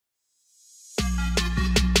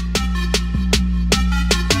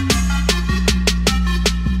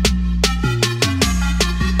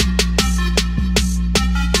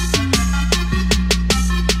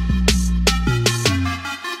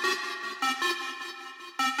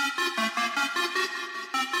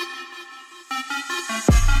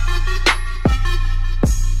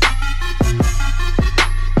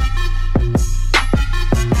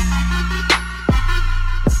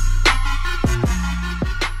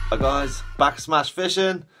Hi guys, back smash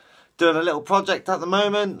fishing, doing a little project at the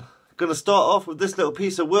moment. Gonna start off with this little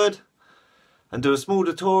piece of wood and do a small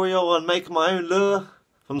tutorial on making my own lure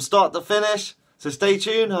from start to finish. So stay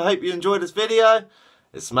tuned, I hope you enjoy this video.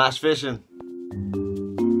 It's smash fishing.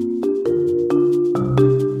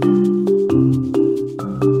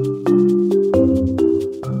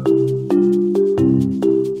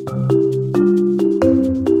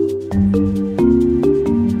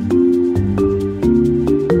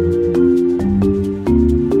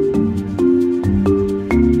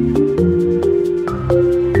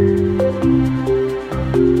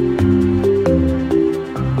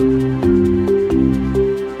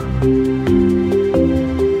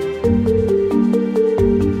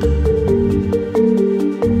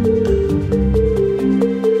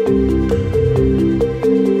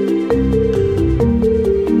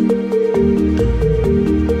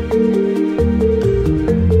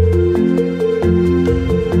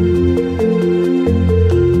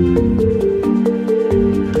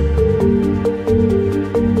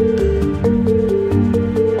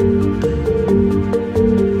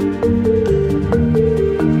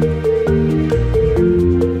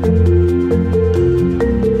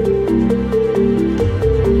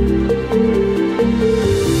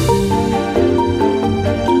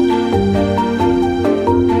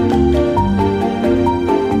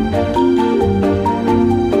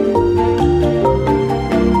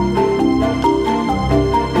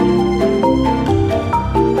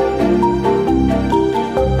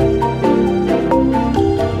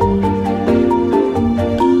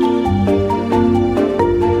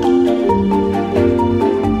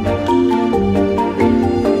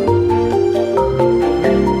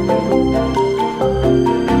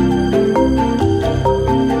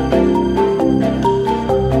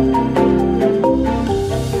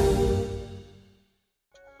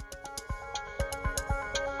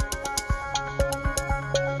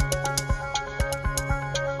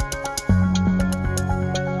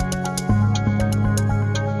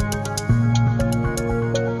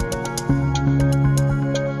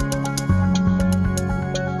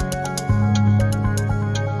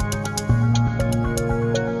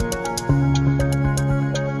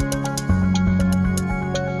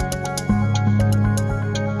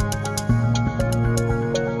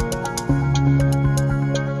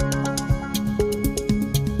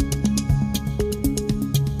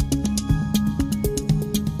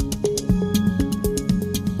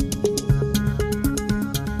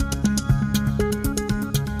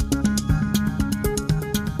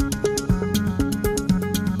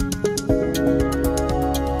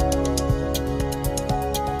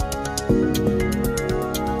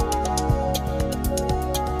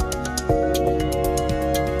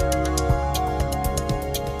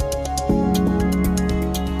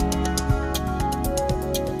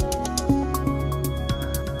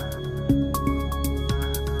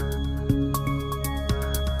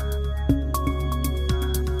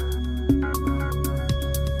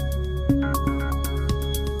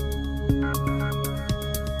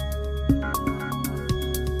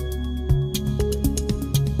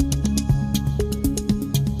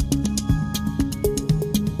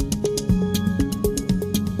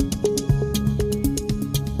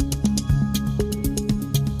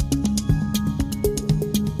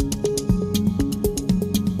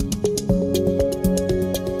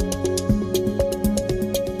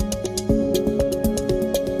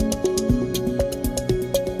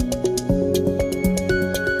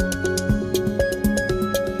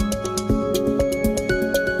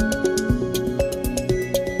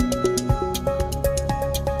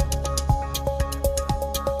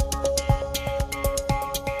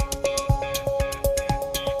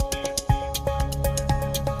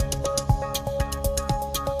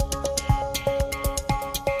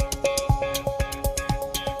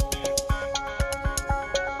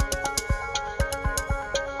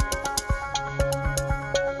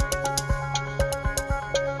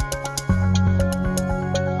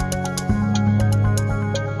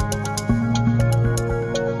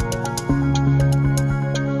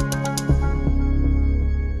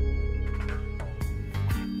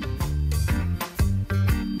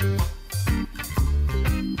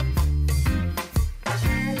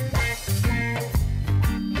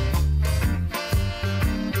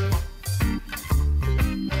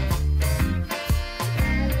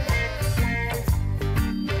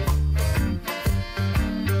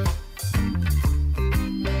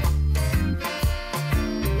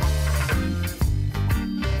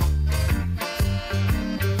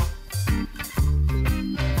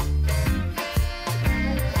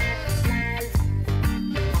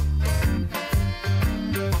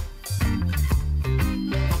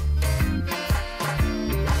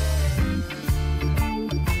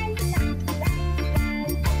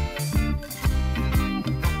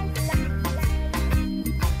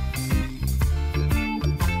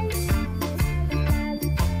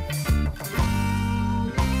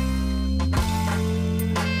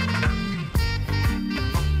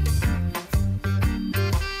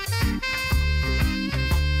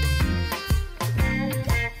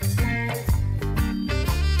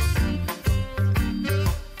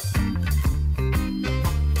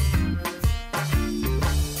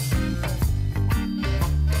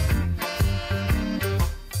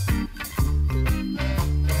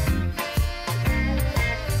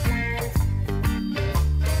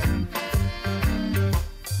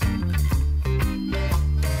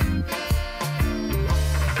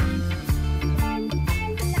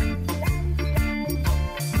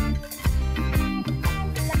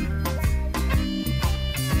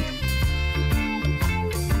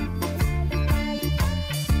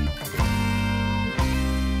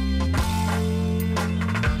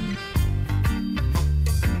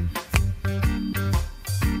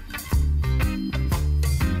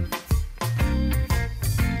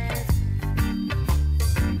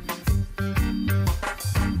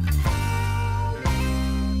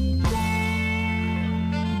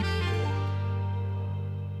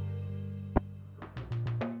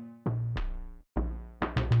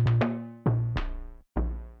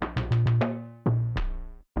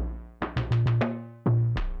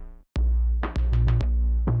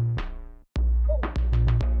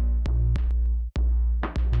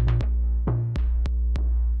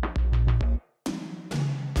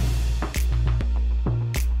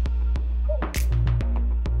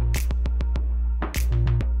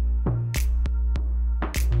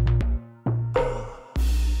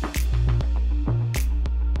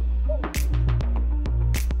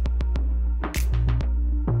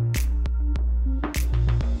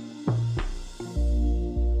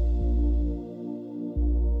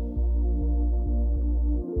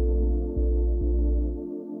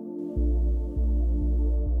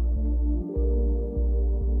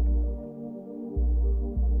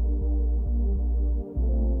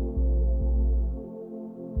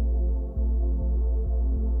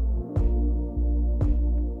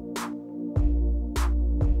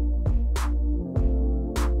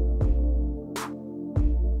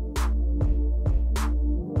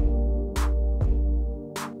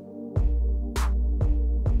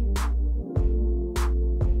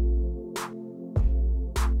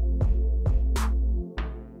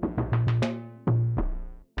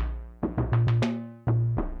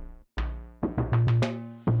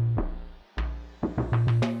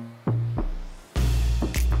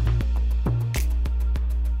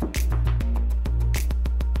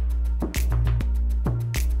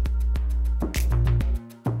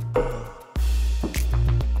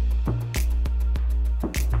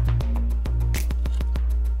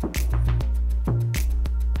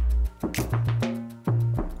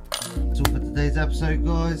 episode,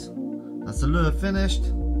 guys. That's the lure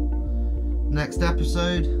finished. Next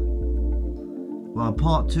episode, well,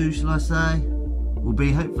 part 2 shall I say, will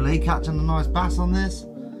be hopefully catching a nice bass on this.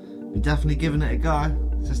 Be definitely giving it a go.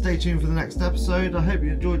 So stay tuned for the next episode. I hope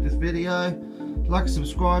you enjoyed this video. Like and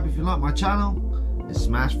subscribe if you like my channel. It's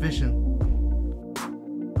Smash Fishing.